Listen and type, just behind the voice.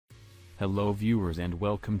Hello viewers and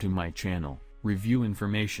welcome to my channel, Review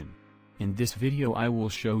Information. In this video I will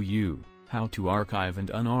show you how to archive and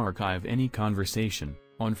unarchive any conversation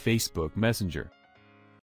on Facebook Messenger.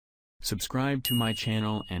 Subscribe to my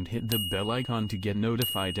channel and hit the bell icon to get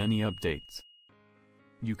notified any updates.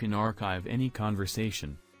 You can archive any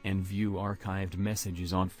conversation and view archived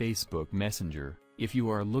messages on Facebook Messenger if you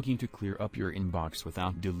are looking to clear up your inbox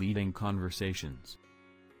without deleting conversations.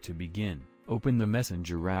 To begin, open the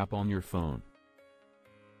Messenger app on your phone.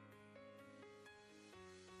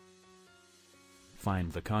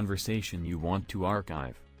 Find the conversation you want to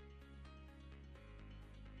archive.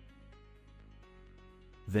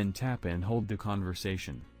 Then tap and hold the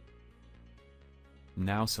conversation.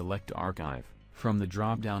 Now select Archive from the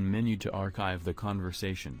drop-down menu to archive the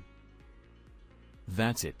conversation.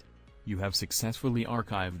 That's it. You have successfully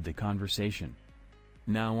archived the conversation.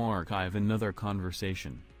 Now archive another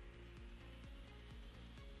conversation.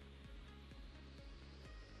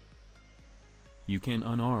 You can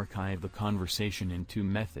unarchive the conversation in two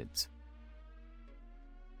methods.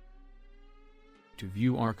 To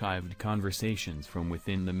view archived conversations from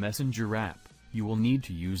within the Messenger app, you will need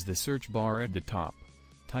to use the search bar at the top.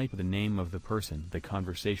 Type the name of the person the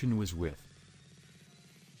conversation was with.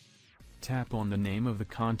 Tap on the name of the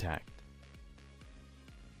contact.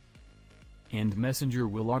 And Messenger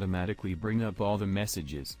will automatically bring up all the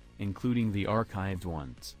messages, including the archived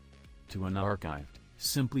ones. To unarchived,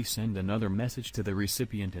 simply send another message to the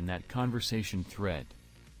recipient in that conversation thread.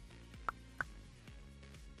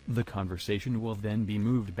 The conversation will then be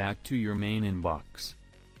moved back to your main inbox.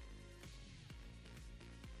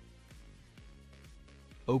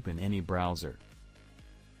 Open any browser.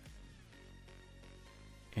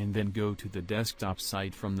 And then go to the desktop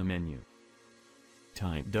site from the menu.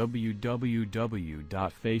 Type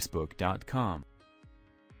www.facebook.com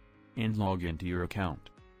and log into your account.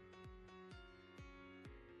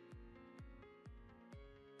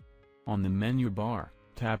 On the menu bar,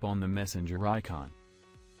 tap on the Messenger icon.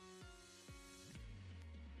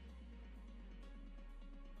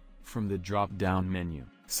 From the drop-down menu,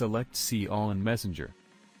 select See All in Messenger.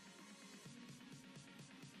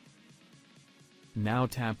 Now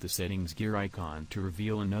tap the Settings gear icon to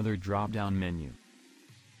reveal another drop-down menu.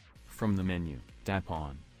 From the menu, tap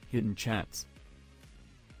on Hidden Chats.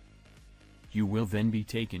 You will then be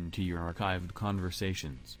taken to your archived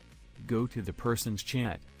conversations. Go to the person's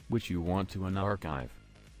chat, which you want to unarchive.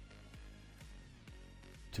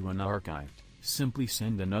 To unarchive, simply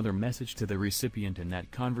send another message to the recipient in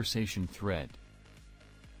that conversation thread.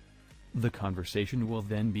 The conversation will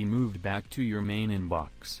then be moved back to your main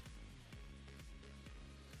inbox.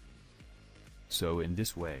 So in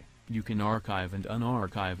this way, you can archive and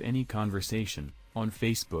unarchive any conversation on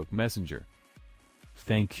Facebook Messenger.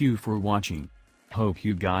 Thank you for watching. Hope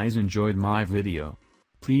you guys enjoyed my video.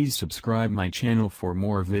 Please subscribe my channel for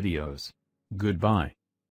more videos. Goodbye.